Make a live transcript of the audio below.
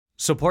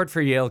Support for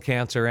Yale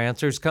Cancer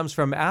Answers comes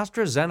from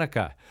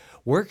AstraZeneca,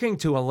 working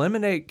to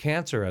eliminate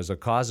cancer as a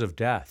cause of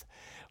death.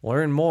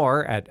 Learn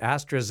more at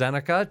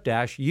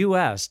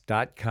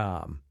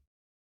AstraZeneca-US.com.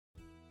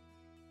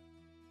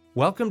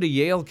 Welcome to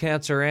Yale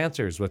Cancer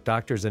Answers with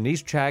Drs.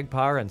 Anish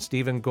Chagpar and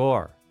Stephen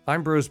Gore.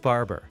 I'm Bruce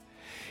Barber.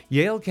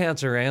 Yale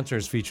Cancer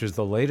Answers features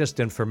the latest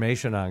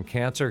information on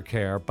cancer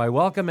care by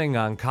welcoming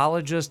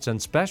oncologists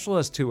and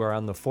specialists who are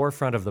on the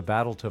forefront of the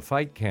battle to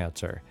fight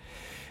cancer.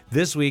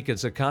 This week,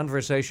 it's a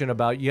conversation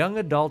about young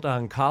adult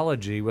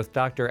oncology with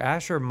Dr.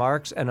 Asher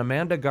Marks and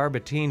Amanda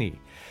Garbatini.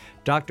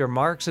 Dr.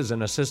 Marks is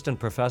an assistant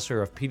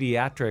professor of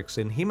pediatrics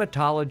in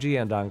hematology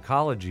and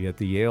oncology at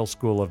the Yale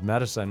School of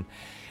Medicine,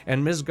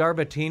 and Ms.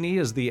 Garbatini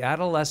is the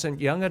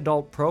adolescent young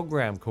adult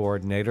program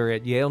coordinator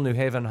at Yale New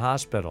Haven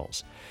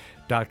Hospitals.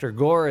 Dr.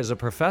 Gore is a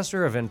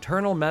professor of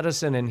internal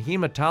medicine and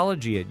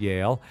hematology at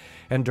Yale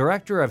and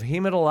director of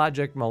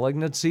hematologic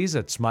malignancies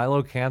at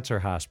Smilow Cancer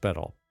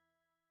Hospital.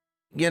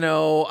 You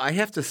know, I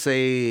have to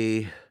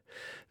say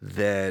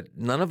that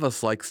none of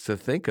us likes to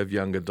think of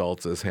young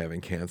adults as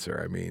having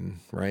cancer. I mean,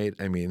 right?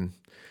 I mean,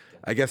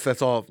 I guess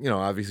that's all,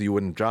 obviously you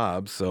wouldn't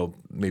job, so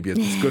maybe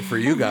it's good for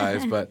you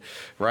guys, but,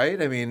 right?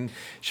 I mean.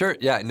 Sure,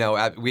 yeah,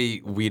 no,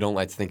 we don't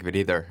like to think of it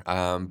either,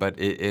 but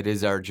it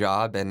is our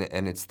job,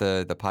 and it's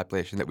the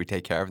population that we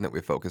take care of and that we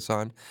focus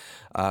on.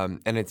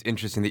 And it's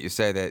interesting that you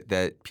say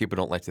that people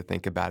don't like to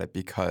think about it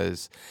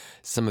because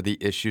some of the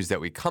issues that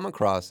we come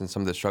across and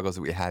some of the struggles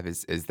that we have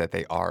is that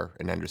they are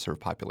an underserved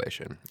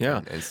population.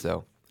 Yeah. And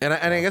so. And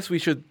I guess we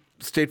should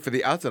state for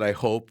the outset, I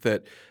hope,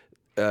 that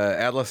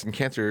adolescent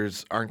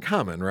cancers aren't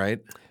common,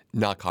 right?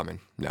 Not common,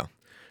 no.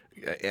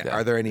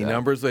 Are there any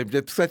numbers?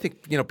 Because I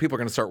think people are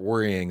going to start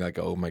worrying, like,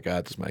 oh my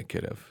God, does my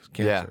kid have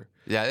cancer?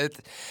 Yeah.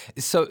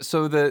 So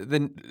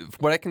the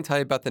what I can tell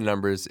you about the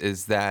numbers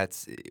is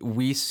that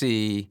we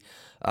see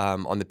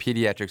on the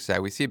pediatric side,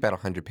 we see about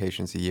 100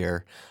 patients a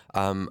year.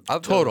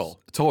 Total,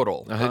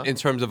 in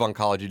terms of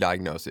oncology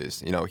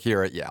diagnoses,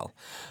 here at Yale.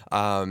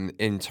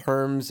 In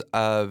terms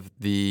of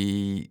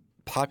the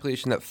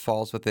population that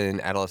falls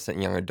within adolescent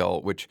and young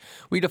adult, which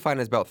we define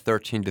as about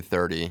 13 to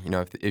 30.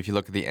 If you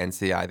look at the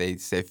NCI, they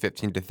say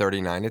 15 to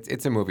 39.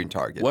 It's a moving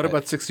target. What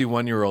about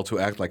 61-year-olds who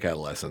act like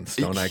adolescents?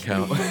 Don't I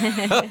count?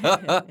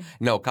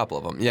 No, a couple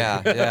of them.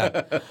 Yeah.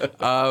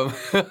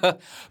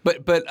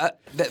 But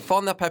that fall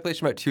in that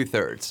population about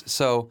 2/3.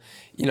 So,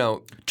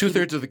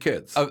 2/3 of the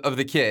kids. Of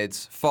the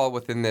kids fall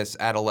within this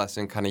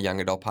adolescent kind of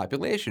young adult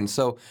population.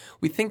 So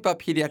we think about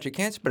pediatric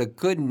cancer, but a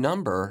good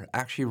number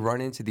actually run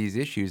into these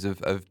issues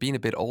of being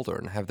a bit older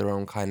and have their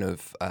own kind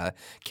of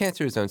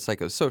cancers, own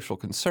psychosocial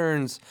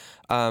concerns.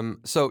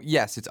 So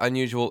yes, it's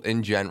unusual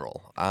in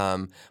general.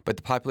 But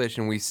the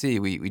population we see,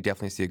 we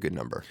definitely see a good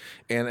number.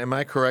 And am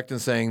I correct in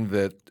saying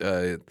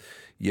that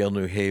Yale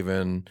New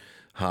Haven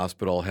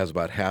Hospital has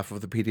about half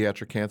of the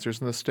pediatric cancers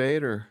in the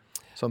state, or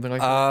something like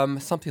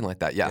that? Something like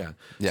that, yeah.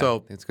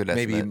 So it's a good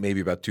estimate.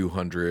 Maybe about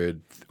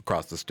 200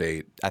 across the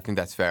state. I think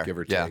that's fair. Give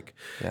or take.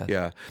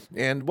 Yeah.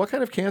 And what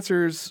kind of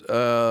cancers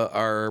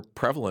are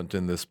prevalent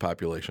in this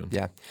population?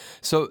 Yeah.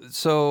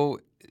 So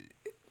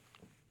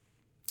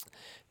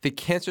the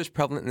cancers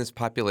prevalent in this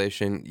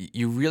population,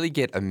 you really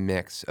get a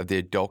mix of the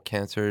adult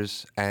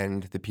cancers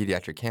and the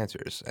pediatric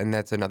cancers, and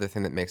that's another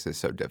thing that makes it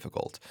so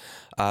difficult.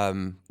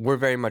 We're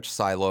very much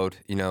siloed.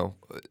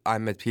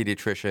 I'm a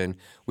pediatrician.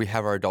 We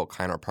have our adult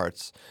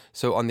counterparts.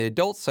 So on the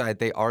adult side,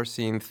 they are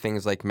seeing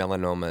things like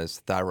melanomas,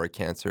 thyroid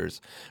cancers,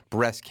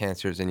 breast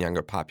cancers in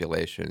younger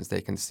populations.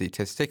 They can see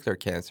testicular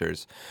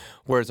cancers.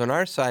 Whereas on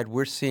our side,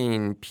 we're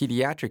seeing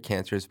pediatric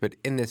cancers, but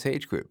in this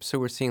age group. So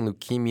we're seeing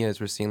leukemias,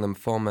 we're seeing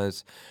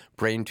lymphomas,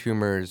 brain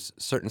tumors,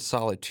 certain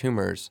solid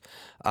tumors.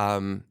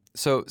 So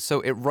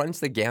it runs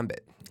the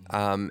gambit.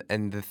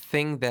 And the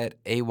thing that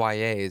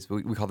AYAs,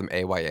 we call them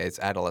AYAs,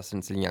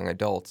 adolescents and young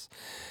adults,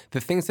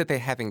 the things that they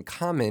have in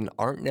common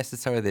aren't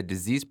necessarily the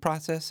disease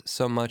process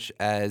so much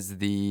as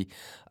the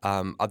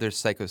other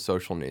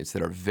psychosocial needs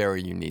that are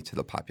very unique to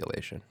the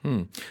population.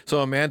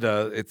 So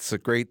Amanda, it's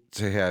great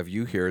to have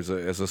you here as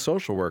a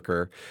social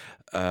worker.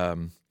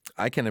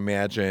 I can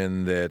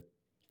imagine that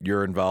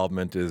your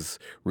involvement is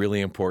really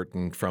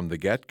important from the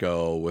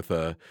get-go with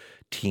a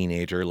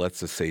teenager, let's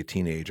just say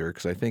teenager,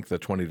 because I think the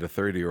 20 to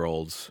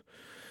 30-year-olds,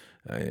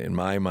 in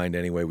my mind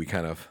anyway, we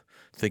kind of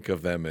think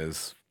of them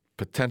as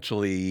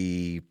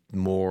potentially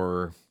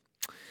more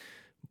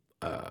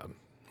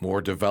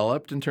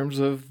developed in terms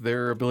of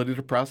their ability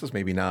to process,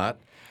 maybe not.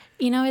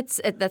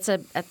 That's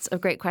a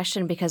great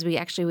question because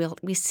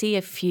we see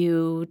a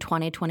few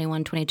 20,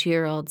 21,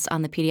 22-year-olds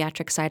on the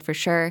pediatric side for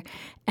sure,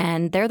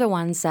 and they're the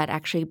ones that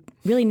actually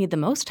really need the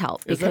most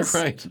help because Is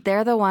that right?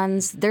 they're the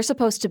ones they're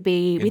supposed to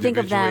be. We think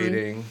of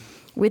them.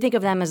 We think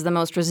of them as the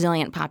most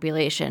resilient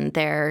population.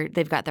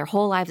 They've got their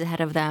whole lives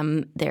ahead of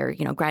them. They're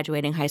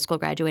graduating high school,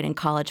 graduating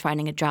college,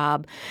 finding a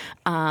job.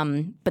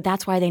 But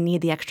that's why they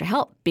need the extra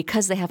help,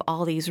 because they have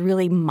all these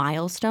really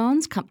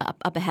milestones come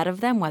up ahead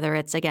of them, whether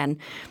it's, again,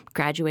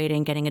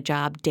 graduating, getting a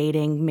job,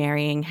 dating,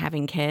 marrying,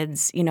 having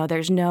kids.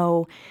 There's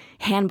no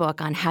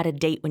handbook on how to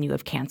date when you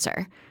have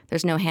cancer.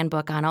 There's no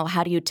handbook on,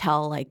 how do you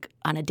tell, like,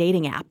 on a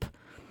dating app,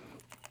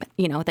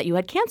 that you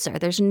had cancer.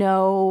 There's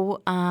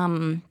no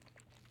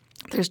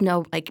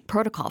like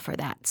protocol for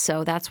that.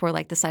 So that's where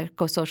like the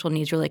psychosocial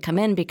needs really come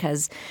in,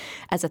 because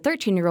as a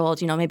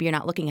 13-year-old, maybe you're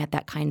not looking at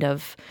that kind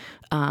of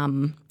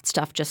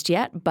stuff just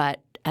yet, but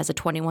as a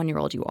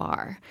 21-year-old you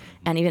are.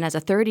 And even as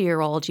a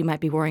 30-year-old, you might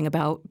be worrying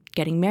about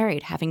getting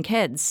married, having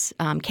kids.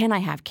 Can I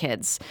have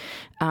kids?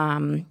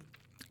 And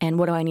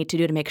what do I need to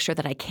do to make sure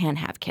that I can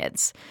have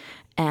kids?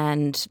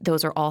 And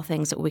those are all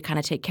things that we kind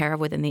of take care of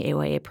within the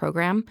AYA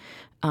program.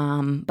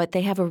 But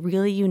they have a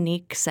really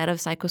unique set of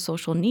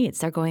psychosocial needs.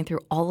 They're going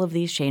through all of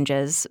these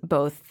changes,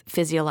 both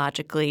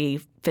physiologically,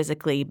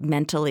 physically,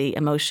 mentally,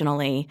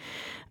 emotionally.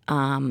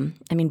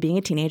 Being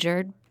a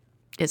teenager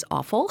is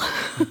awful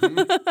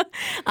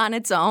on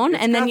its own.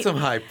 It's got some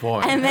high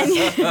points.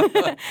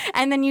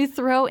 And then you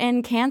throw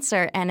in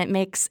cancer, and it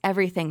makes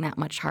everything that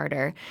much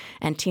harder.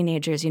 And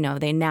teenagers,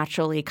 they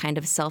naturally kind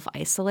of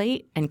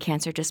self-isolate, and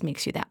cancer just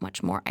makes you that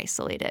much more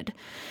isolated.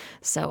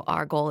 So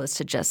our goal is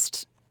to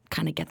just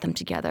kind of get them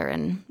together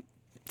and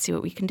see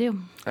what we can do.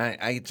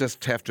 I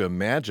just have to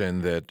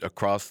imagine that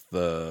across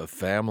the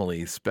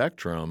family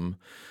spectrum,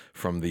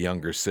 from the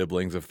younger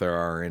siblings, if there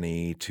are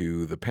any,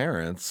 to the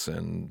parents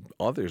and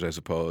others, I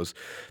suppose,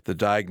 the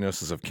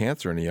diagnosis of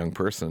cancer in a young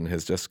person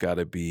has just got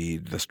to be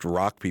just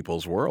rock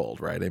people's world,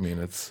 right? I mean,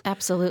 it's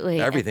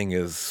absolutely everything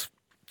is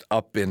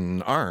up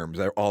in arms,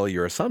 all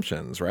your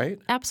assumptions, right?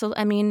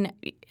 Absolutely. I mean,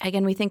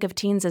 again, we think of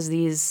teens as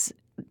these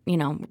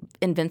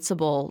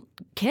invincible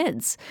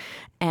kids,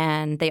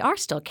 and they are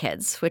still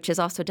kids, which is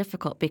also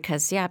difficult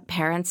because,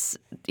 parents,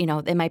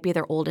 they might be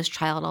their oldest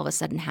child all of a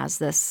sudden has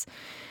these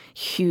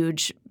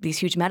huge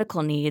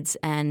medical needs,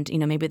 and,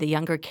 maybe the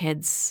younger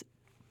kids,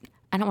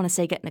 I don't want to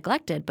say get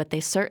neglected, but they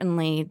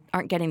certainly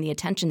aren't getting the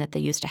attention that they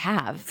used to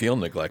have. Feel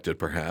neglected,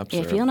 perhaps.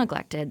 They feel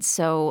neglected.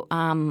 So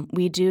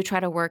we do try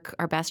to work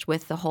our best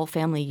with the whole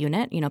family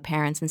unit,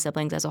 parents and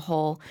siblings as a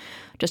whole,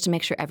 just to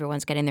make sure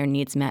everyone's getting their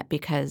needs met,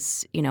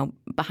 because,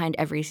 behind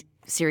every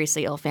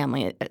seriously ill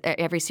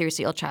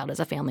child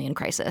is a family in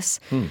crisis.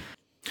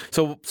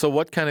 So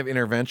what kind of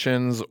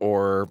interventions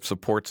or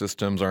support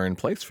systems are in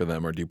place for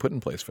them, or do you put in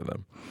place for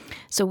them?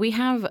 So we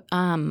have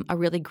a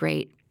really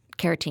great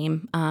care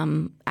team.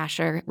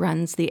 Asher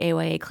runs the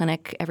AYA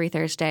clinic every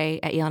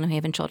Thursday at Yale New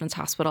Haven Children's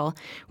Hospital.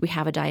 We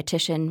have a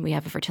dietitian. We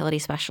have a fertility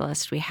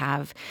specialist. We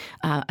have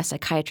a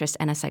psychiatrist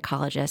and a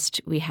psychologist.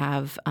 We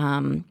have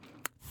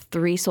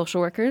 3 social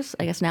workers,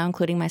 I guess now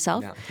including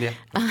myself. Yeah.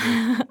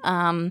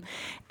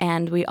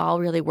 And we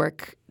all really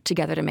work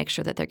together to make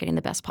sure that they're getting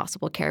the best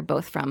possible care,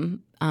 both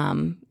from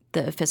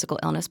the physical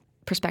illness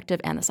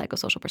perspective and the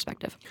psychosocial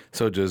perspective.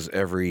 So does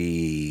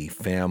every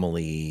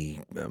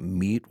family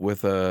meet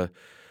with a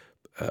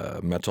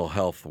mental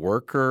health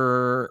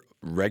worker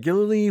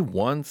regularly,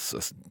 once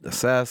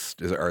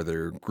assessed? Are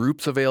there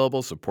groups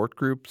available, support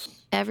groups?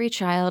 Every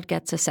child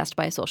gets assessed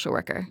by a social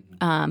worker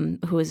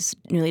who is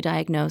newly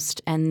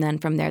diagnosed, and then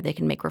from there they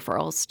can make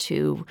referrals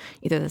to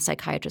either the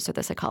psychiatrist or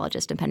the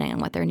psychologist, depending on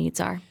what their needs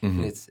are.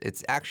 Mm-hmm.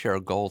 It's actually our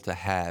goal to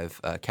have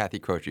Kathy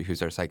Croce,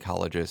 who's our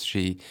psychologist.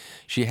 She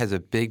has a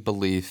big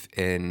belief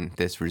in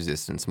this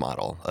resistance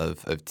model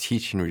of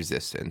teaching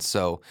resistance.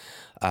 So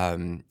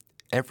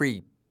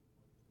every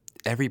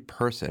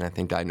person, I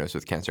think, diagnosed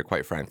with cancer,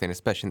 quite frankly, and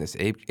especially in this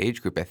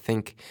age group, I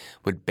think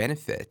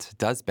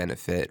does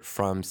benefit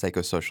from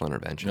psychosocial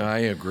intervention. I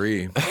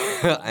agree.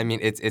 I mean,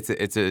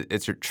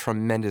 it's a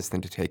tremendous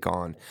thing to take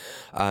on.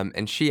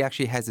 And she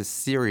actually has a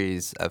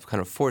series of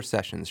kind of 4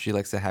 sessions she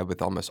likes to have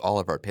with almost all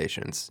of our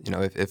patients,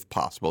 if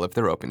possible, if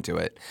they're open to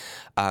it,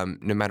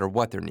 no matter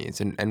what their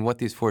needs. And what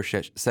these 4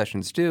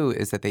 sessions do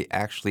is that they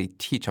actually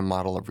teach a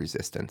model of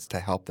resistance to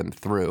help them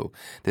through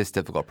this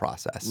difficult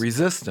process.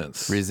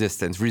 Resilience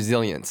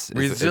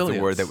Is the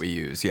word that we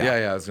use. Yeah,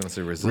 I was going to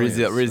say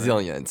resilience.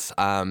 Resilience.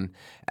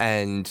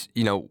 And,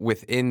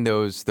 within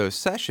those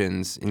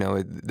sessions,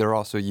 they're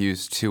also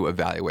used to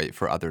evaluate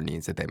for other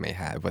needs that they may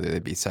have, whether they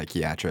be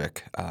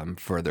psychiatric,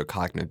 for their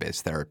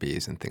cognitive-based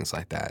therapies and things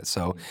like that.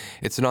 So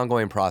it's an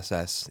ongoing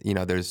process.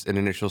 There's an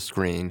initial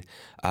screen,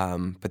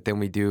 but then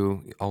we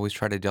do always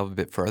try to delve a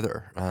bit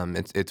further.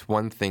 It's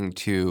one thing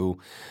to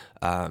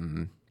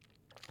kind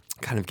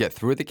of get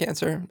through the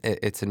cancer.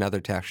 It's another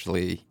to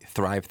actually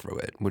thrive through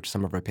it, which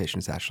some of our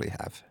patients actually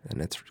have,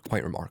 and it's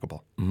quite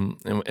remarkable.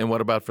 Mm-hmm. And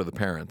what about for the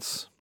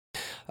parents?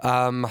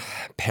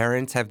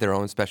 Parents have their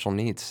own special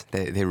needs.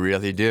 They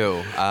really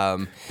do.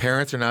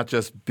 Parents are not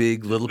just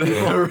big little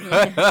people.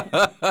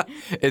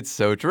 It's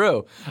so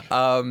true.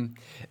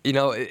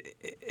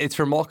 It's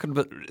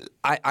remarkable.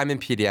 I'm in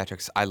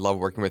pediatrics. I love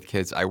working with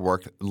kids.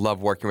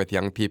 Love working with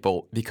young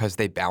people because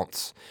they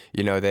bounce.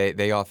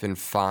 They often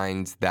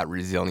find that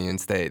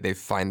resilience. They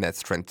find that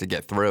strength to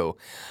get through.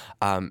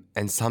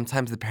 And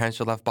sometimes the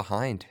parents are left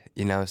behind.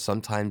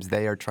 Sometimes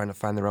they are trying to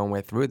find their own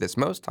way through this,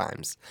 most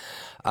times.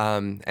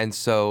 And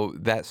so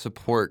that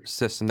support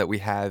system that we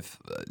have,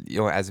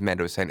 as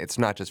Amanda was saying, it's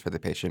not just for the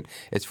patient,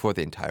 it's for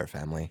the entire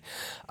family.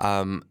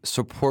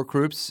 Support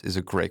groups is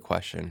a great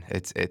question.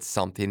 It's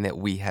something that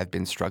we have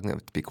been struggling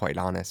with, to be quite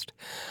honest.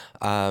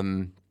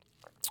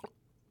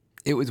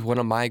 It was one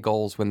of my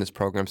goals when this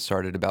program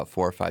started about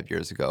 4 or 5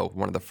 years ago.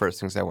 One of the first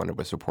things I wanted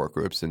was support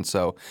groups. And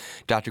so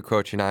Dr.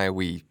 Croce and I,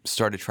 we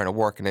started trying to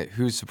work on it.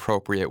 Who's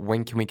appropriate?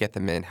 When can we get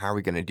them in? How are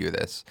we going to do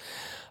this?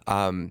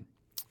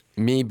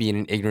 Me being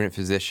an ignorant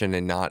physician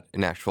and not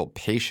an actual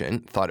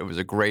patient, thought it was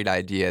a great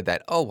idea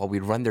that, while we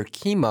run their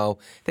chemo,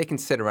 they can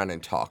sit around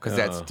and talk because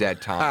that's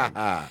dead time.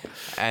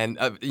 And,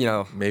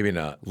 maybe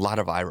not. A lot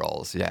of eye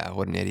rolls. Yeah,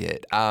 what an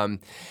idiot.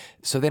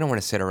 So they don't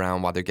want to sit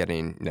around while they're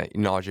getting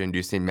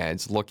nausea-inducing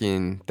meds,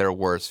 looking their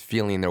worst,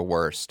 feeling their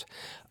worst.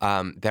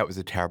 That was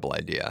a terrible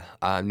idea.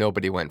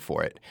 Nobody went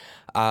for it.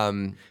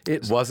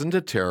 It wasn't a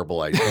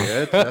terrible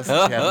idea. It just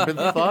hadn't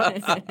been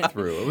thought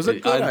through. It was a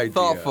good idea.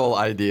 Thoughtful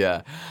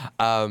idea.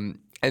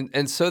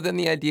 And so then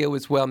the idea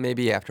was, well,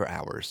 maybe after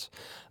hours.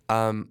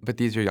 But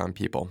these are young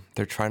people.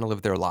 They're trying to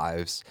live their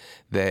lives.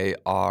 They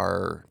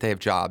have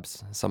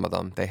jobs, some of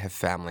them. They have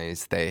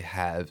families. They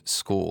have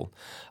school.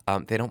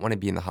 They don't want to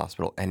be in the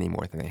hospital any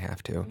more than they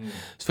have to.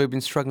 So we've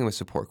been struggling with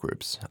support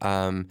groups,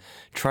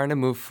 trying to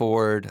move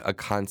forward a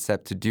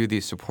concept to do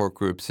these support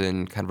groups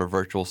in kind of a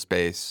virtual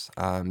space,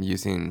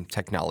 using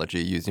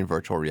technology, using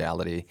virtual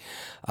reality.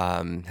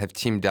 Have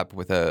teamed up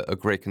with a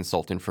great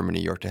consultant from New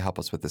York to help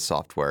us with the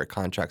software.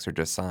 Contracts are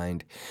just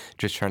signed,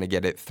 just trying to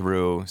get it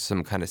through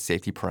some kind of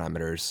safety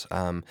parameters.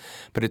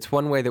 But it's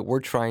one way that we're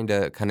trying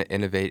to kind of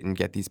innovate and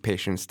get these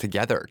patients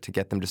together, to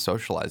get them to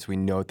socialize. We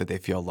know that they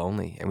feel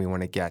lonely, and we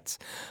want to get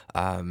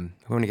them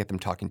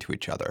talking to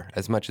each other.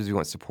 As much as we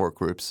want support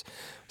groups,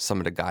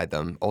 someone to guide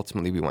them,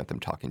 ultimately we want them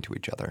talking to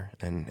each other,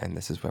 and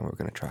this is when we're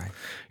going to try.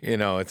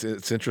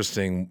 It's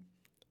interesting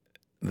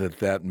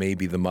that may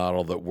be the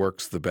model that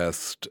works the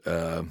best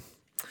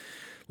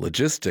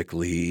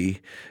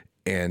logistically,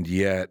 and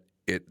yet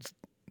it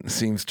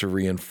seems to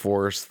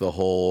reinforce the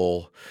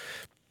whole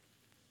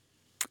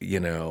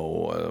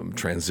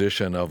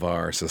transition of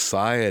our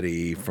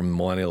society from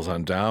millennials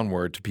on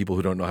downward to people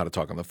who don't know how to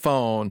talk on the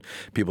phone,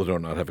 people who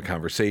don't know how to have a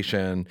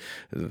conversation,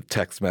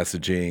 text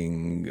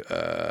messaging,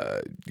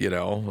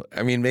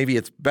 maybe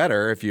it's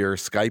better if you're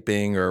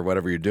Skyping or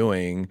whatever you're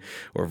doing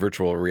or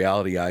virtual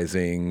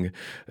realityizing,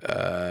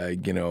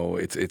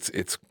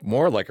 it's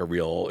more like a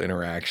real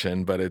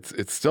interaction, but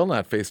it's still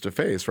not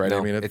face-to-face, right?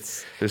 No,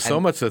 there's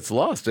so much that's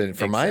lost, and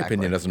from my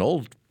opinion, as an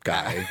old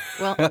guy.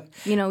 Well,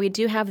 we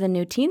do have the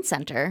new teen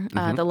center,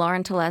 the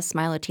Lauren Teles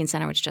Milo Teen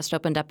Center, which just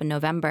opened up in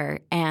November.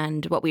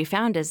 And what we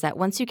found is that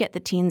once you get the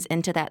teens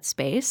into that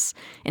space,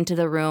 into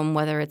the room,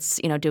 whether it's,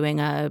 doing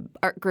a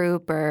art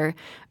group or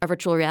a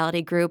virtual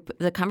reality group,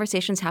 the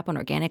conversations happen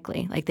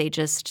organically. Like they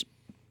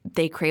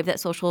crave that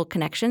social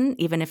connection,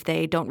 even if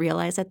they don't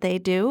realize that they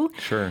do.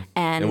 Sure.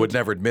 And would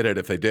never admit it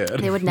if they did.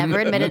 They would never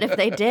admit it if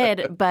they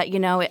did. But,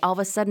 all of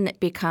a sudden it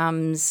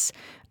becomes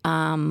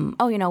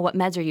what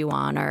meds are you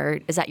on? Or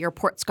is that your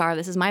port scar?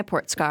 This is my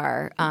port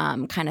scar,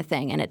 kind of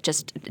thing. And it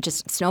just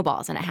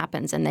snowballs and it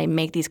happens. And they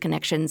make these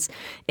connections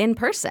in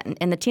person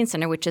in the teen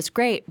center, which is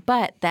great.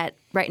 But that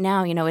right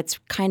now, it's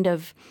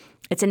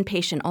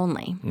inpatient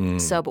only.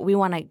 But we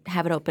want to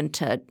have it open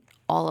to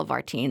all of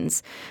our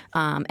teens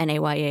and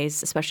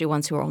AYAs, especially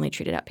ones who are only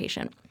treated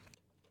outpatient.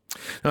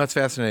 No, that's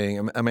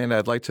fascinating. Amanda,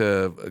 I'd like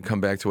to come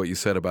back to what you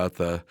said about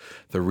the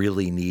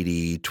really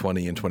needy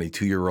 20 and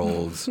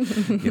 22-year-olds.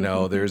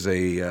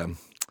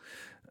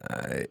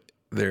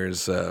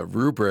 There's a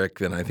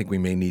rubric, and I think we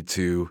may need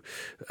to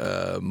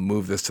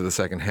move this to the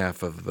second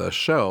half of the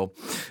show,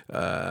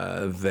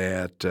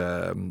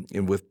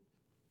 with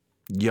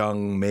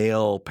young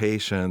male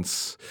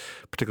patients,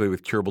 particularly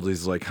with curable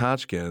diseases like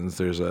Hodgkin's,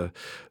 there's a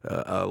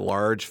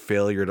large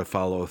failure to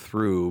follow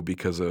through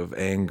because of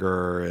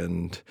anger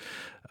and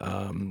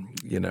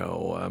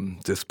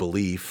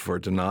disbelief or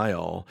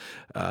denial.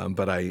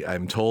 But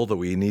I'm told that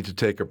we need to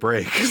take a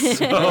break.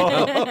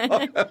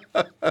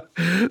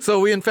 So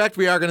we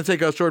are going to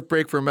take a short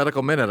break for a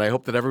medical minute. I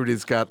hope that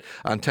everybody's got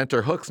on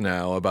tenterhooks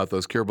now about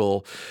those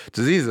curable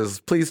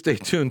diseases. Please stay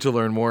tuned to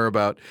learn more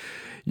about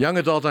young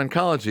adult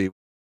oncology.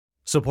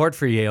 Support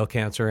for Yale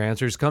Cancer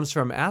Answers comes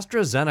from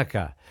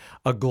AstraZeneca,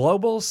 a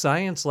global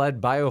science-led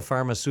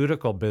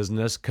biopharmaceutical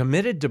business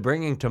committed to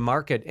bringing to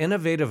market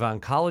innovative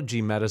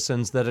oncology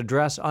medicines that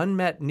address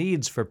unmet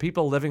needs for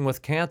people living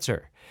with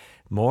cancer.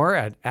 More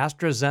at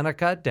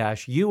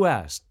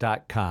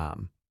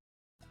AstraZeneca-US.com.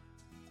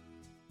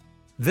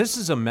 This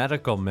is a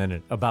medical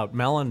minute about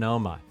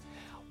melanoma.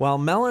 While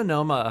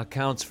melanoma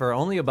accounts for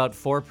only about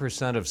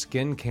 4% of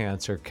skin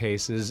cancer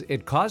cases,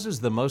 it causes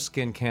the most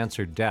skin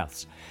cancer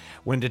deaths.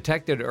 When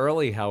detected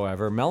early,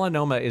 however,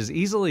 melanoma is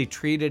easily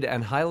treated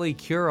and highly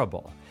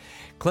curable.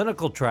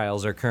 Clinical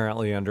trials are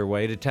currently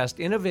underway to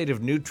test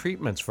innovative new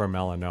treatments for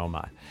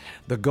melanoma.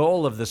 The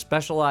goal of the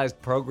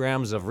Specialized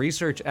Programs of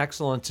Research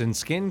Excellence in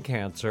Skin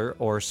Cancer,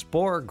 or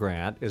SPORE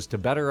grant, is to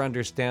better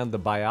understand the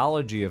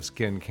biology of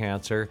skin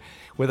cancer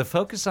with a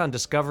focus on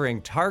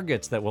discovering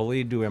targets that will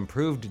lead to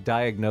improved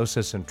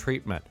diagnosis and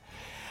treatment.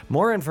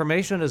 More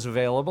information is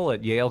available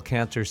at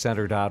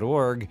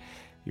yalecancercenter.org.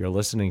 You're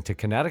listening to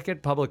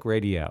Connecticut Public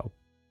Radio.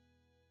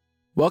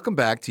 Welcome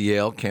back to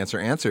Yale Cancer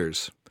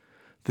Answers.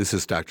 This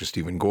is Dr.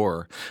 Stephen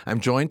Gore. I'm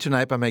joined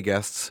tonight by my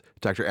guests,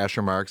 Dr.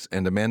 Asher Marks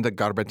and Amanda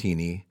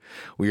Garbatini.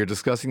 We are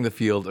discussing the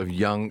field of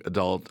young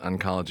adult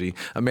oncology.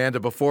 Amanda,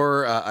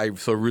 before I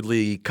so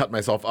rudely cut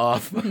myself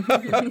off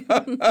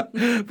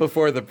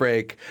before the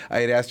break, I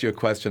had asked you a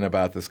question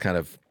about this kind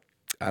of,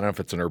 I don't know if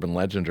it's an urban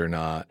legend or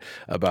not,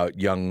 about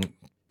young,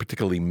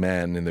 particularly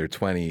men in their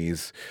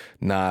 20s,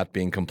 not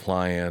being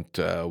compliant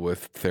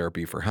with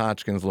therapy for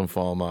Hodgkin's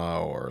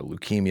lymphoma or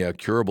leukemia,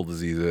 curable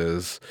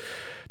diseases,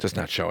 just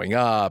not showing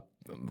up,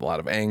 a lot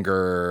of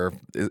anger.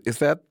 Is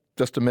that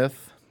just a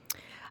myth?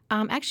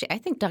 Actually, I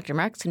think Dr.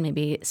 Marks can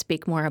maybe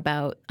speak more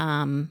about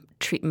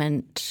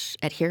treatment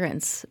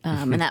adherence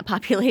in that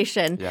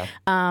population. Yeah.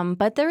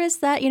 But there is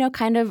that,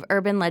 kind of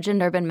urban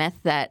legend, urban myth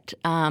that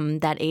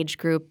that age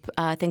group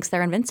thinks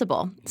they're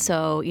invincible.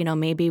 So,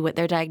 maybe what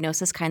their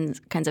diagnosis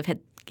kinds of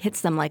hits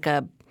them like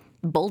a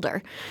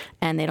boulder,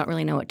 and they don't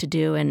really know what to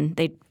do, and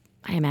they,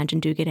 I imagine,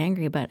 do get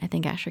angry. But I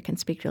think Asher can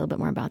speak a little bit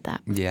more about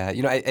that. Yeah,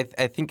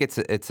 I think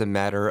it's a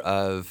matter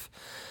of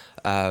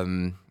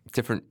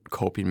different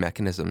coping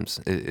mechanisms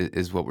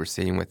is what we're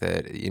seeing with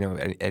it.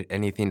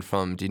 Anything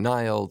from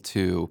denial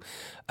to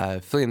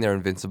feeling they're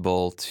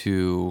invincible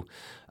to,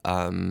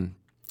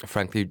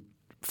 frankly,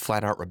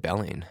 flat out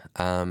rebelling.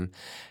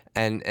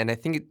 And I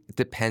think it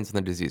depends on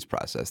the disease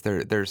process.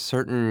 There's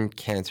certain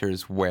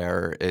cancers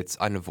where it's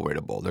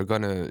unavoidable. They're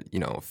going to,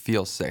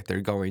 feel sick.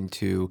 They're going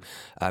to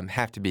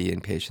have to be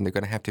inpatient. They're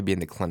going to have to be in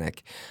the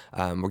clinic.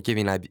 We're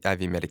giving IV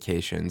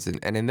medications.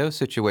 And in those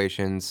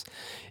situations,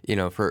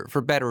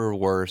 for better or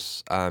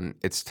worse,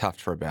 it's tough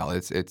to rebel.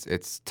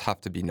 It's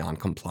tough to be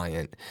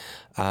non-compliant.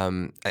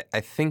 I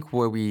think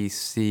where we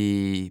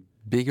see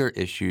bigger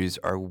issues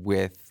are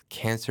with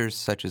cancers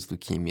such as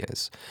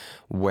leukemias,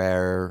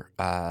 where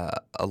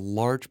a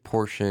large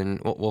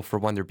portion, well, for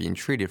one, they're being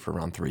treated for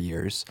around 3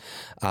 years.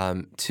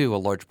 Two, a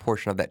large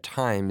portion of that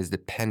time is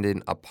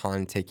dependent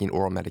upon taking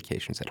oral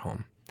medications at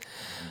home.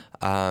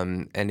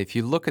 And if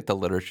you look at the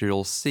literature,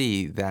 you'll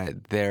see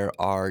that there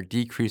are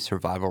decreased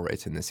survival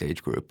rates in this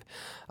age group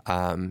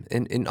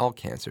in all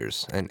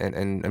cancers.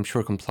 And I'm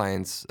sure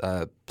compliance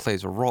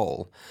plays a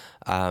role.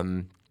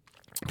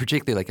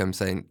 Particularly,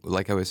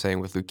 like I was saying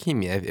with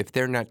leukemia, if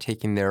they're not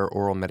taking their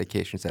oral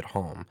medications at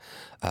home,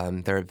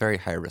 they're at very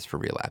high risk for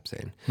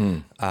relapsing.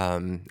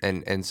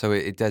 And so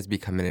it does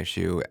become an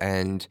issue.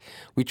 And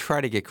we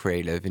try to get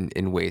creative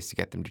in ways to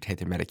get them to take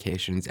their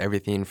medications.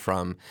 Everything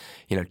from,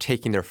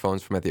 taking their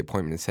phones from at the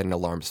appointment and setting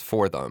alarms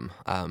for them.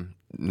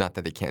 Not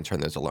that they can't turn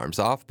those alarms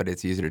off, but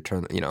it's easier to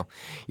turn,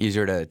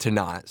 easier to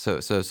not. So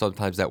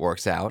sometimes that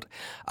works out.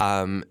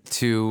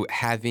 To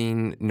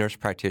having nurse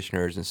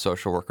practitioners and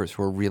social workers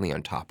who are really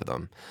on top of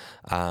them.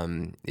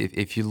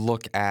 If you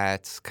look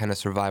at kind of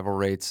survival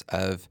rates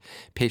of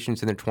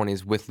patients in their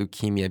 20s with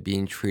leukemia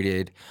being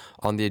treated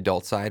on the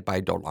adult side by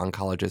adult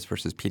oncologists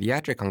versus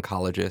pediatric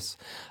oncologists,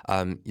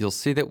 you'll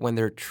see that when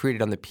they're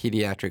treated on the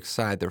pediatric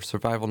side, their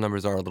survival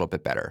numbers are a little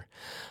bit better.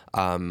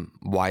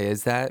 Why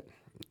is that?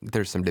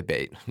 There's some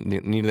debate.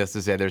 Needless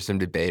to say, there's some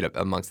debate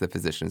amongst the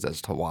physicians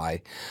as to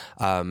why.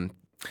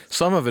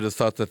 Some of it is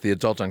thought that the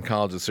adult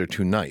oncologists are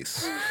too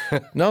nice.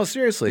 No,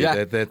 seriously.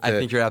 Yeah, I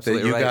think you're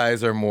absolutely that right. You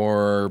guys are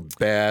more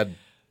bad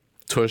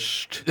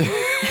tushed,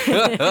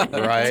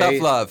 right?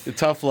 Tough love,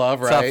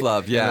 right? Tough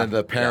love, yeah. And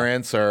the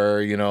parents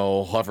are,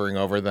 hovering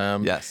over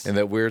them. Yes. And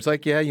that we're it's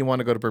like, yeah, you want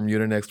to go to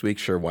Bermuda next week?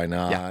 Sure, why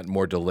not? Yeah.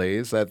 More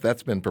delays.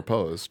 That's been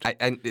proposed.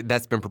 And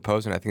that's been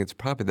proposed, and I think it's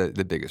probably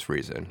the biggest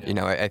reason.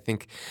 Yeah. I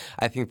think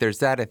there's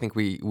that. I think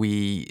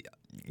we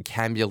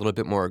can be a little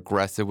bit more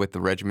aggressive with the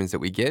regimens that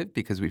we give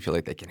because we feel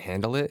like they can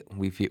handle it.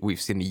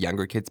 We've seen the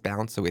younger kids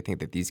bounce, so we think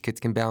that these kids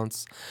can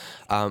bounce.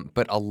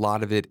 But a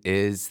lot of it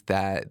is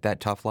that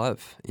tough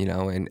love,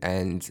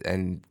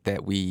 and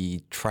that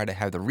we try to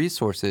have the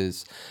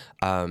resources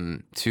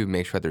to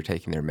make sure they're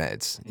taking their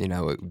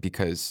meds,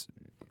 because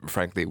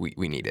frankly,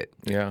 we need it.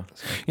 Yeah.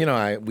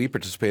 We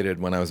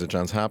participated when I was at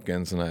Johns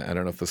Hopkins, and I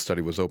don't know if the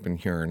study was open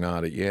here or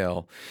not at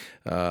Yale,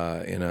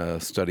 in a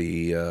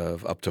study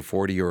of up to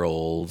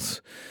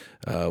 40-year-olds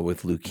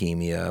with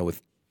leukemia,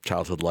 with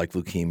childhood-like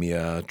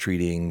leukemia,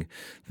 treating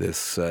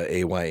this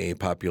AYA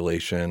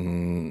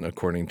population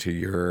according to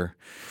your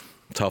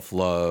tough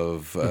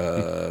love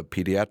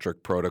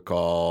pediatric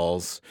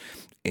protocols.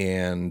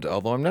 And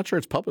although I'm not sure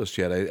it's published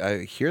yet,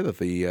 I hear that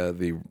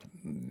the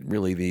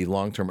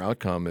long-term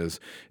outcome is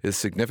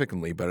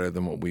significantly better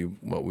than what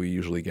we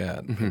usually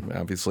get,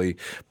 obviously.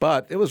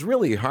 But it was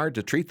really hard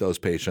to treat those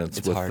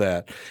patients with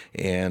that,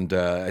 and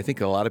I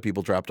think a lot of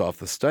people dropped off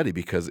the study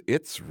because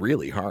it's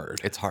really hard.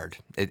 It's hard.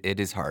 It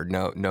is hard.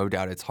 No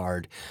doubt, it's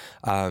hard,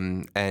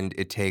 and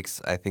it takes,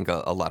 I think,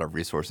 a lot of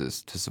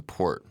resources to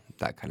support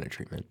that kind of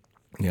treatment.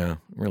 Yeah,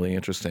 really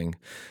interesting.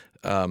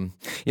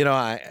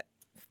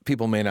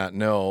 People may not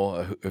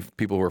know, if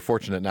people were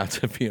fortunate not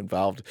to be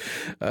involved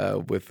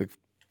with the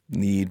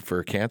need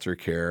for cancer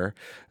care,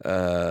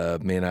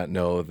 may not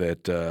know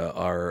that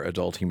our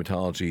adult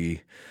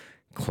hematology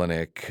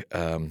clinic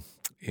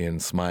in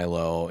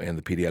Smilo and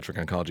the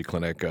pediatric oncology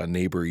clinic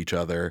neighbor each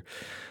other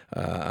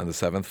on the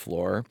 7th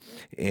floor.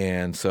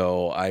 And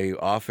so I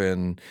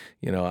often,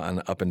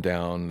 on up and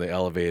down the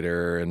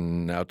elevator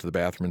and out to the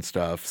bathroom and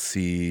stuff,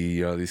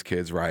 see, these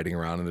kids riding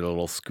around in their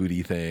little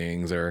scooty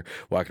things or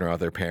walking around with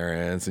their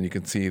parents, and you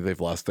can see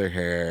they've lost their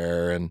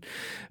hair, and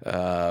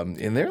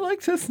they're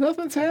like, just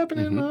nothing's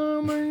happening,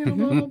 Mom, blah,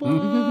 blah,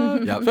 blah.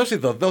 Yeah, especially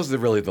those are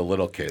really the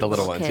little kids. The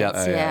little ones,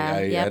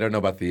 I don't know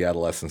about the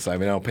adolescents. I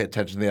mean, I don't pay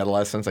attention to the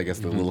adolescents. I guess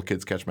the little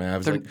kids catch my eye.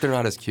 They're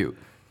not as cute.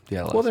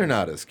 Well, they're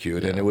not as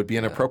cute, and it would be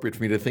inappropriate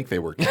for me to think they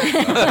were cute.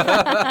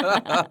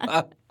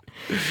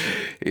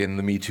 In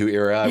the Me Too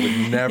era, I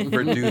would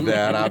never do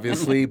that,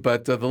 obviously,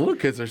 but the little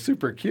kids are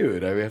super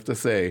cute, I have to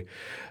say.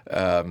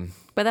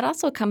 But that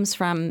also comes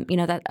from,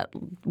 that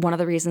one of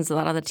the reasons a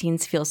lot of the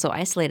teens feel so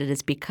isolated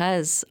is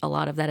because a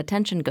lot of that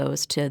attention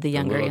goes to the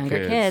younger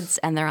kids,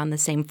 and they're on the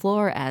same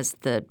floor as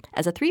a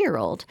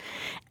 3-year-old.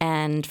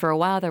 And for a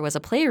while there was a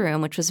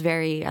playroom, which was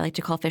very, I like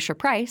to call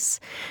Fisher-Price,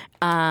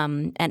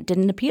 and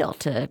didn't appeal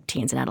to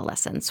teens and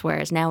adolescents.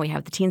 Whereas now we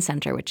have the Teen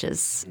Center, which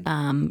is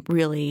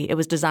it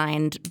was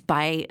designed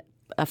by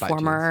a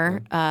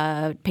former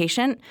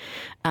patient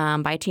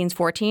by teens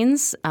for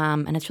teens,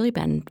 and it's really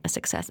been a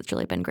success. It's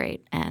really been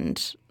great.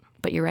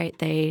 But you're right.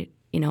 They,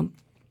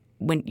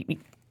 when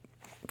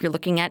you're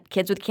looking at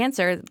kids with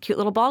cancer, cute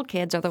little bald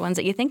kids are the ones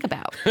that you think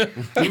about.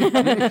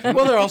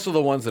 Well, they're also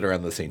the ones that are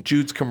on the St.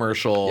 Jude's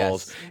commercials,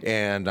 yes,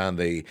 and on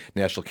the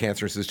National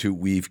Cancer Institute,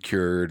 we've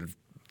cured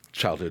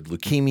childhood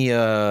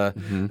leukemia,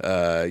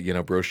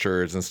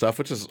 brochures and stuff,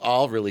 which is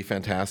all really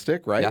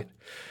fantastic, right? Yeah.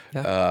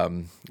 Yeah.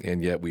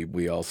 And yet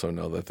we also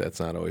know that that's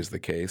not always the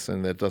case,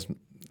 and that doesn't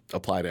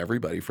apply to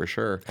everybody for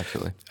sure.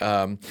 Absolutely.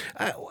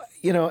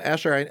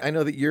 Asher, I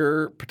know that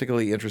you're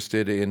particularly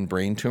interested in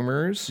brain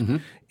tumors,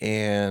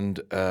 and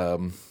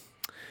I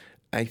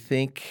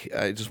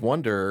just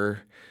wonder,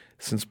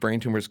 since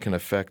brain tumors can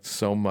affect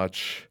so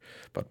much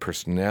about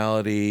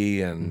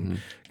personality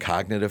and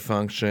cognitive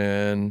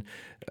function,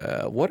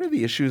 what are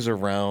the issues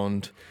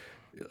around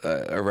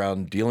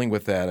dealing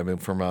with that? I mean,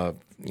 from a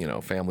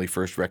family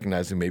first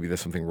recognizing maybe there's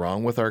something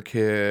wrong with our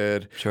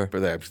kid. Sure.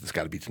 But there's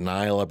got to be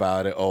denial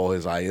about it. Oh,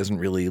 his eye isn't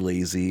really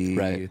lazy.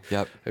 Right.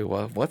 Yep. Hey,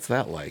 well, what's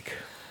that like?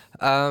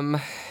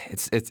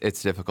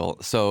 It's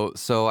difficult. So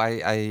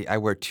I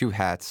wear 2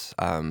 hats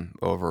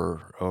over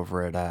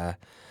at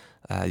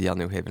Yale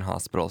New Haven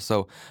Hospital.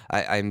 So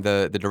I'm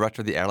the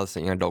director of the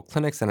adolescent young adult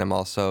clinics, and I'm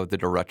also the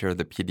director of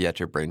the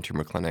pediatric brain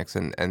tumor clinics.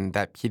 And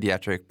that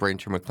pediatric brain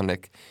tumor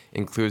clinic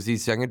includes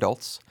these young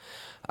adults.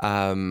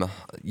 On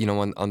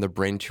the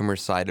brain tumor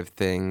side of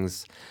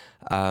things,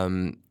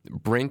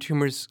 brain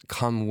tumors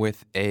come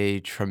with a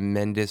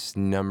tremendous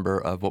number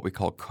of what we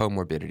call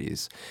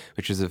comorbidities,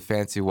 which is a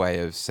fancy way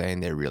of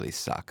saying they really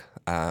suck.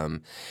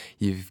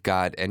 You've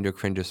got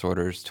endocrine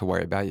disorders to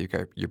worry about. You've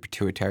got your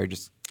pituitary,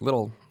 just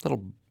little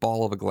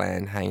ball of a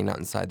gland hanging out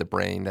inside the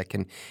brain that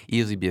can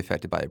easily be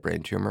affected by a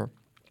brain tumor.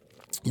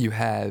 You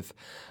have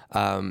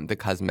the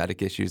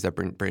cosmetic issues that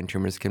brain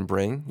tumors can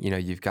bring.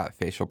 You've got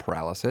facial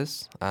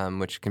paralysis,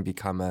 which can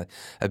become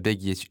a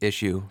big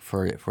issue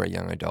for a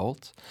young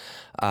adult.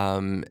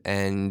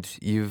 And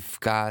you've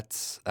got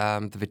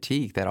the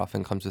fatigue that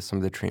often comes with some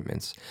of the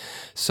treatments.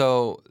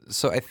 So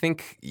I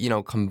think,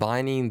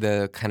 combining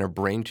the kind of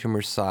brain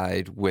tumor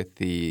side with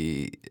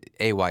the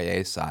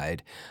AYA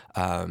side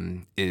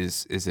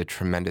is a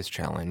tremendous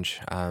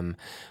challenge.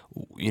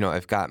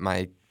 I've got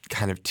my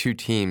kind of 2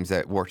 teams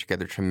that work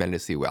together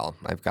tremendously well.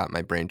 I've got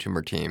my brain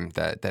tumor team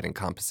that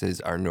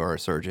encompasses our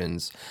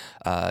neurosurgeons,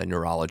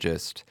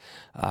 neurologists,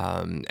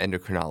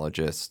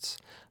 endocrinologists,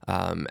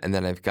 and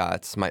then I've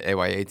got my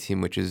AYA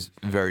team, which is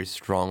very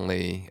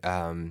strongly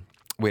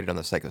weighted on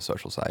the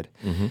psychosocial side.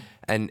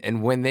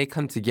 And when they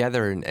come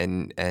together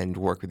and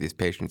work with these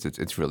patients,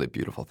 it's really a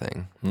beautiful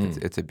thing.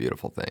 It's a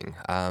beautiful thing.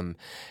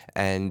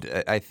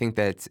 And I think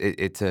that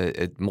it's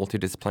a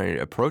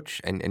multidisciplinary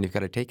approach, and you've got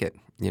to take it,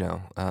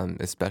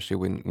 especially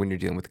when you're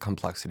dealing with the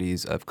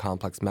complexities of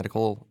complex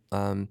medical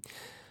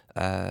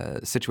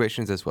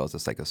situations as well as the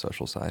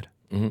psychosocial side.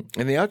 Mm-hmm.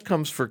 And the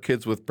outcomes for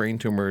kids with brain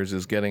tumors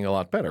is getting a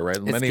lot better,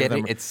 right? Many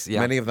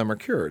of them are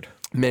cured.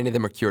 Many of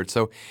them are cured.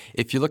 So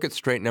if you look at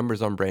straight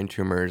numbers on brain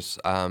tumors,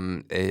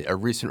 a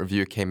recent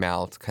review came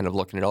out kind of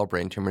looking at all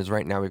brain tumors.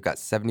 Right now we've got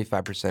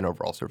 75%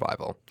 overall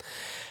survival.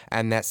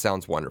 And that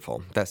sounds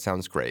wonderful. That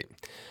sounds great.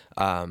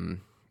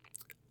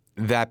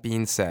 That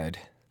being said,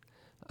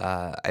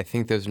 I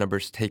think those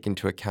numbers take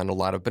into account a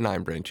lot of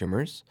benign brain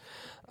tumors.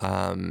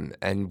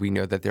 And we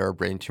know that there are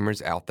brain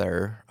tumors out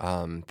there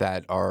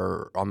that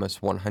are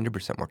almost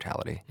 100%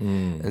 mortality.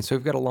 And so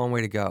we've got a long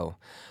way to go.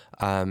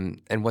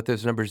 And what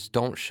those numbers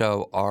don't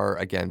show are,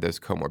 again, those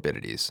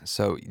comorbidities.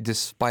 So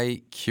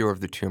despite cure of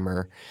the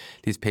tumor,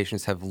 these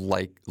patients have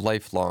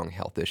lifelong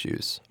health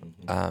issues.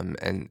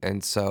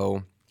 And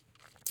so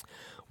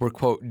we're,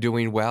 quote,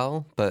 doing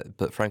well,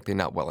 but frankly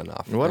not well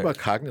enough. And what about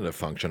cognitive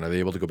function? Are they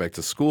able to go back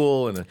to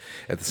school and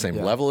at the same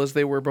level as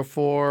they were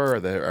before?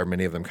 Are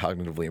many of them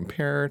cognitively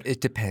impaired? It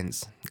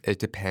depends. It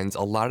depends.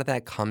 A lot of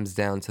that comes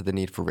down to the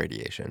need for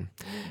radiation,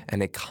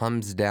 and it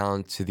comes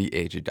down to the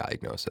age of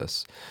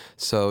diagnosis.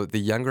 So the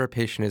younger a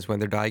patient is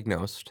when they're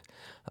diagnosed,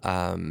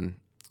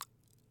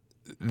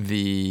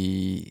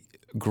 the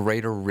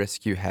greater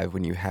risk you have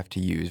when you have to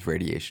use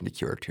radiation to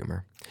cure a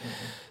tumor.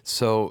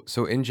 So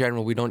in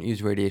general, we don't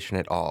use radiation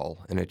at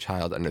all in a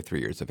child under 3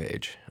 years of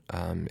age.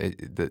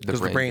 Because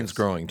the brain's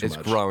growing too much.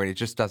 It's growing. It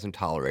just doesn't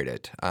tolerate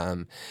it.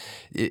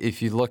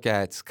 If you look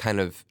at kind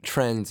of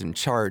trends and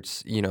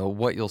charts,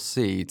 what you'll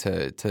see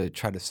to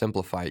try to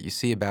simplify it, you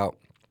see about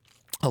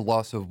a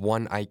loss of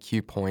 1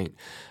 IQ point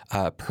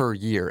per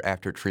year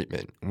after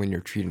treatment when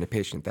you're treating a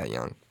patient that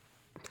young.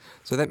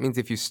 So that means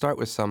if you start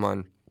with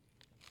someone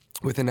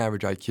with an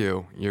average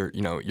IQ,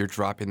 you're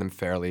dropping them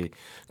fairly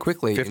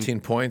quickly. 15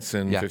 points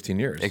in 15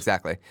 years.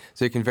 Exactly.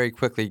 So you can very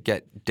quickly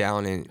get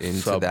down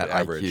into that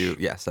IQ.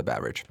 Yeah,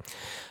 sub-average.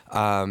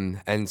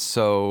 And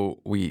so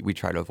we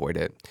try to avoid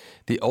it.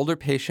 The older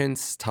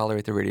patients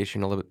tolerate the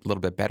radiation a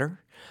little bit better.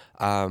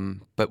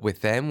 But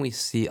with them, we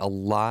see a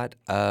lot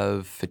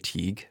of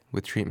fatigue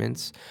with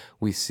treatments.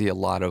 We see a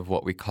lot of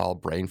what we call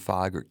brain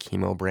fog or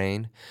chemo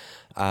brain.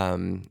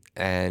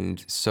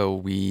 And so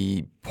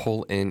we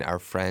pull in our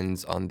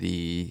friends on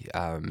the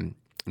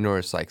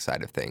neuropsych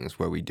side of things,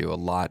 where we do a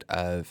lot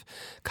of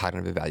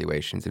cognitive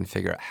evaluations and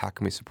figure out how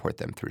can we support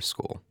them through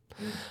school.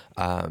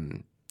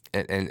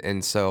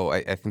 And so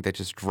I think that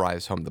just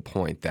drives home the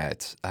point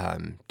that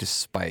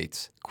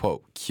despite,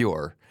 quote,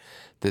 cure,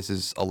 this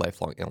is a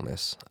lifelong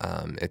illness.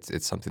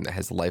 It's something that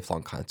has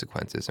lifelong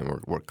consequences,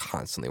 and we're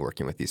constantly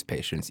working with these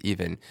patients,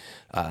 even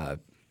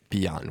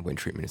beyond when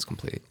treatment is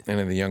complete. And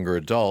in the younger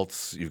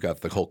adults, you've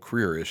got the whole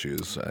career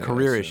issues.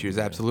 Career issues,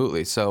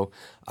 absolutely. So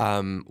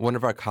one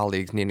of our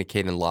colleagues, Nina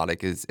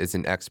Caden-Loddick, is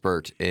an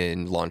expert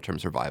in long-term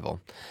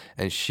survival.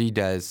 And she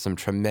does some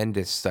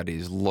tremendous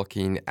studies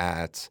looking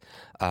at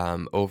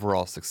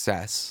overall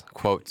success,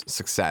 quote,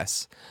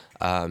 success,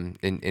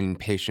 in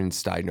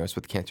patients diagnosed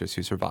with cancers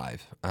who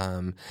survive.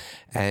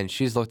 And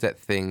she's looked at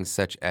things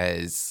such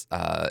as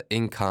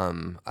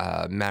income,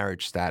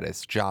 marriage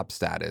status, job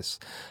status,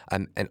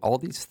 and all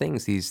these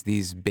things,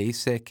 these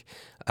basic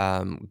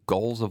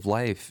goals of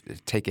life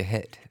take a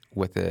hit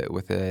with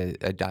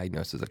a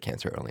diagnosis of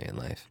cancer early in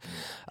life.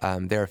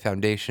 There are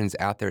foundations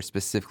out there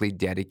specifically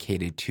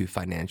dedicated to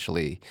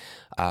financially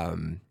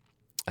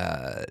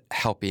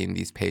helping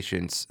these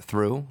patients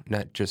through,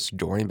 not just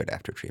during, but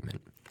after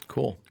treatment.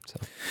 Cool. So,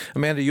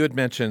 Amanda, you had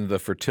mentioned the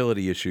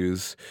fertility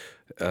issues,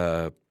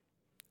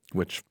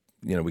 which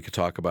we could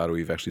talk about.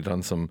 We've actually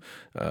done some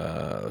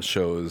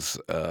shows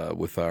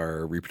with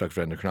our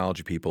reproductive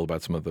endocrinology people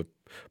about some of the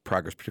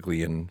progress,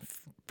 particularly in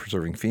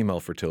preserving female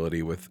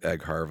fertility with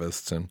egg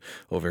harvests and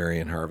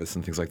ovarian harvests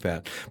and things like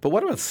that. But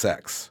what about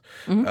sex?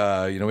 We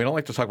don't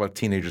like to talk about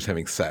teenagers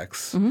having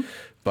sex,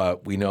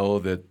 but we know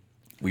that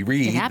we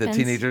read that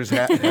teenagers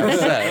have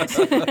sex,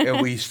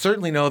 and we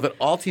certainly know that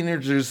all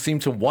teenagers seem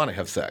to want to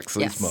have sex,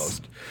 at least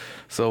most.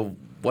 So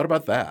what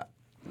about that?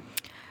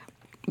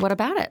 What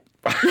about it?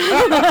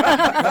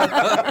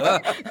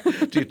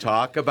 Do you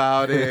talk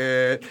about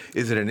it?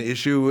 Is it an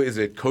issue? Is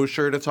it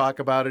kosher to talk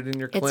about it in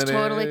your clinic? It's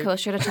totally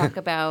kosher to talk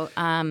about.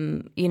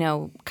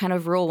 Kind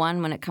of rule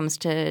one when it comes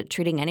to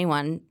treating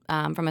anyone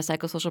from a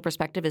psychosocial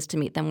perspective is to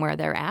meet them where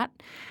they're at.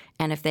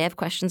 And if they have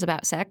questions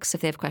about sex,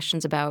 if they have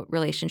questions about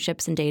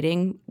relationships and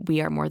dating,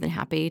 we are more than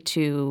happy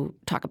to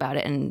talk about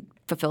it and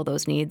fulfill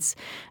those needs.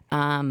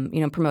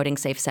 Promoting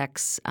safe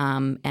sex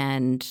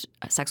and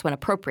sex when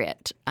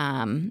appropriate.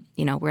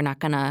 We're not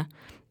going to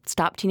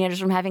stop teenagers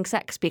from having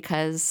sex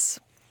because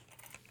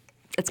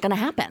it's going to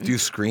happen. Do you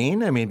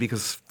screen? I mean,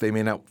 because they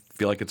may not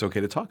feel like it's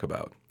okay to talk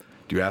about.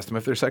 Do you ask them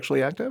if they're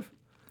sexually active?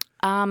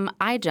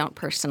 I don't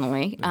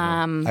personally.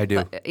 I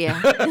do. But, yeah.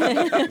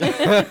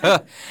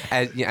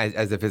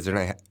 As a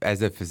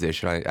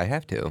physician, I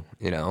have to.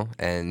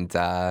 And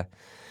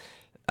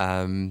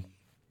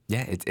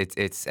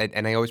it's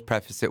and I always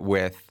preface it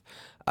with,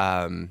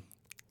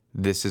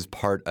 this is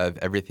part of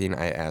everything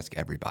I ask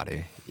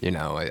everybody. You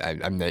know,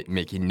 I'm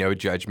making no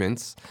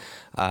judgments,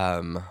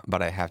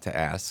 but I have to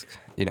ask,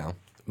 you know.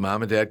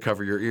 Mom and Dad,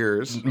 cover your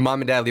ears.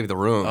 Mom and Dad leave the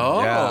room.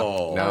 Oh. Yeah.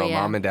 No, Oh,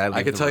 yeah. Mom and Dad leave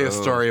I could the tell you a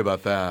room. story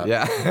about that.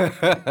 Yeah.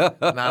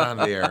 Not on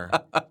the air.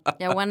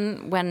 Yeah,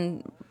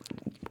 when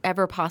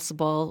ever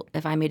possible,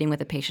 if I'm meeting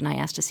with a patient, I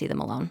ask to see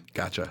them alone.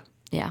 Gotcha.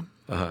 Yeah.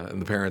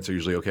 And the parents are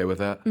usually okay with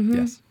that?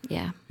 Yes.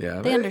 Yeah.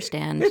 Yeah. They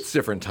understand. It's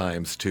different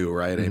times too,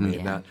 right? I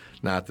mean, Yeah.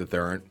 not that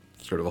there aren't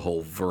sort of a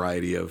whole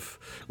variety of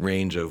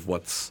range of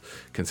what's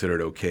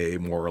considered okay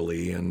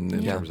morally and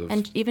in terms of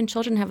And even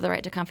children have the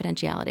right to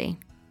confidentiality.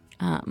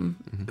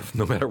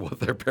 no matter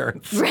what their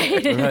parents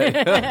say.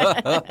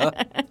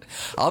 Right.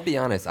 I'll be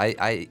honest.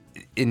 I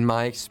in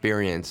my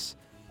experience,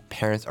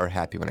 parents are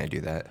happy when I do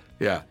that.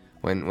 Yeah.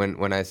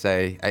 When I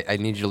say I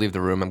need you to leave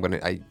the room,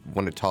 I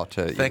want to talk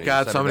to. Thank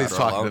God somebody's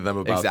talking to them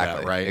about that,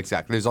 exactly, right?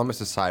 Exactly. There's almost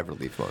a sigh of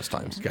relief most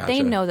times. Gotcha.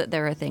 They know that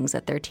there are things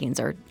that their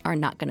teens are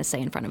not going to say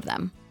in front of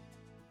them.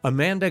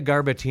 Amanda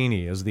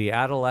Garbatini is the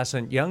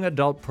Adolescent Young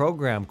Adult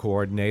Program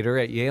Coordinator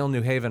at Yale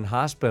New Haven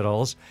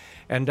Hospitals,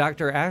 and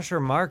Dr. Asher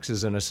Marks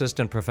is an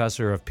Assistant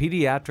Professor of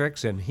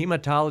Pediatrics and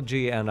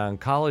Hematology and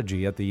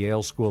Oncology at the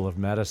Yale School of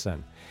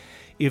Medicine.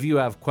 If you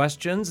have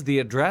questions, the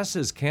address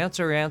is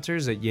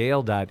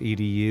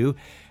canceranswers@yale.edu,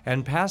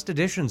 and past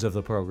editions of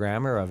the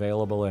program are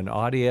available in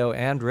audio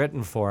and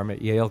written form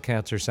at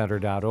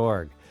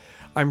yalecancercenter.org.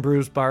 I'm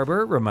Bruce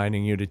Barber,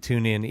 reminding you to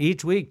tune in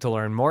each week to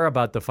learn more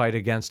about the fight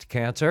against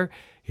cancer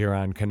here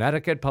on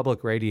Connecticut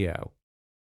Public Radio.